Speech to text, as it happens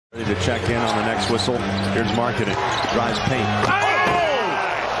Ready to check in on the next whistle. Here's Markkanen. Drives paint.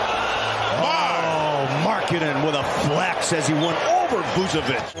 Oh, Markkanen with a flex as he went over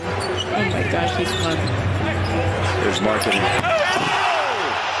Vucevic. Oh my gosh, he's fun. Here's Markkanen. Oh!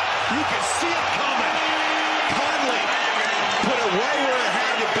 You can see it coming. Conley put it right where it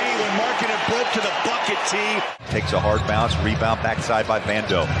had to be when Markkanen broke to the bucket tee. Takes a hard bounce, rebound backside by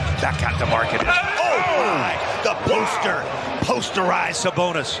Vando. Back out to Markkanen. Oh my! The poster. Posterized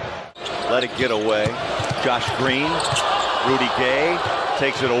Sabonis. Let it get away. Josh Green. Rudy Gay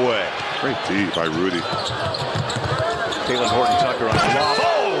takes it away. Great D by Rudy. Taylor Horton-Tucker on the lob.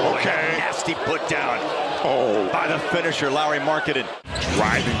 Oh, okay. Nasty put down. Oh, By the finisher, Lauri Markkanen.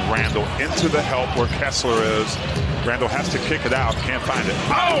 driving Randall into the help where Kessler is. Randall has to kick it out. Can't find it.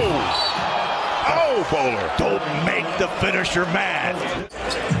 Oh, Bowler. Don't make the finisher mad.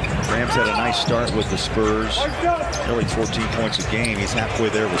 Rams had a nice start with the Spurs. Nearly 14 points a game. He's halfway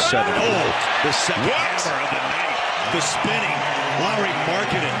there with 7. Oh, the second hammer of the night. The spinning Lauri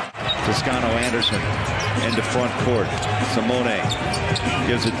Markkanen. Toscano Anderson into front court. Simone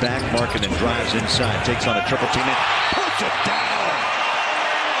gives it back. Markkanen drives inside. Takes on a triple team and puts it down.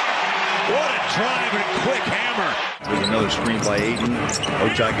 What a drive and a quick hammer. There's another screen by Aiden.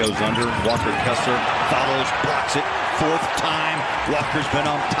 Ochai goes under. Walker Kessler follows, blocks it. Fourth time. Walker's been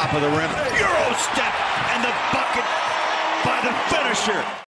on top of the rim. Euro step and the bucket by the finisher.